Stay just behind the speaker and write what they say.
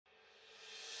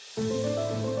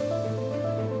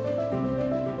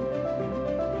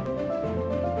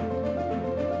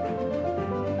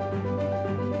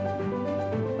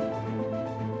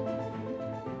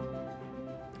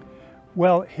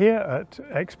Well, here at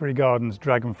Exbury Gardens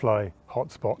Dragonfly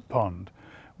Hotspot Pond,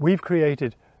 we've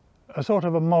created a sort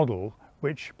of a model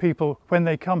which people, when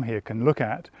they come here, can look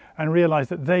at and realise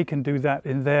that they can do that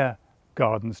in their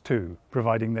gardens too,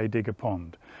 providing they dig a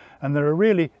pond. And there are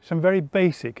really some very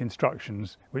basic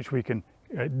instructions which we can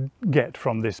get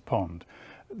from this pond.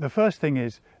 The first thing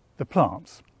is the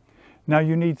plants. Now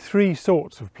you need three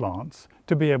sorts of plants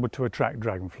to be able to attract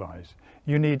dragonflies.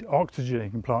 You need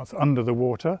oxygenating plants under the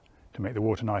water to make the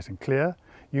water nice and clear.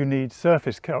 You need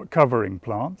surface covering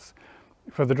plants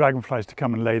for the dragonflies to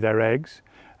come and lay their eggs.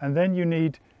 And then you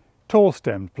need tall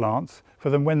stemmed plants for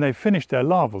them when they've finished their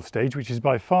larval stage, which is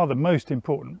by far the most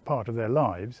important part of their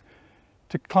lives,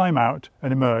 to climb out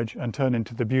and emerge and turn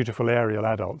into the beautiful aerial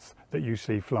adults that you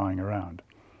see flying around.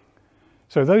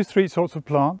 So those three sorts of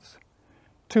plants.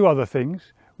 Two other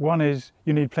things. One is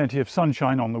you need plenty of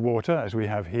sunshine on the water, as we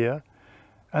have here.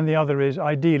 And the other is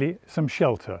ideally some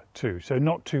shelter too, so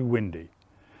not too windy.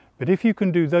 But if you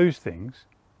can do those things,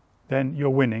 then you're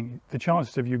winning. The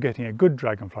chances of you getting a good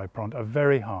dragonfly pond are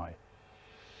very high.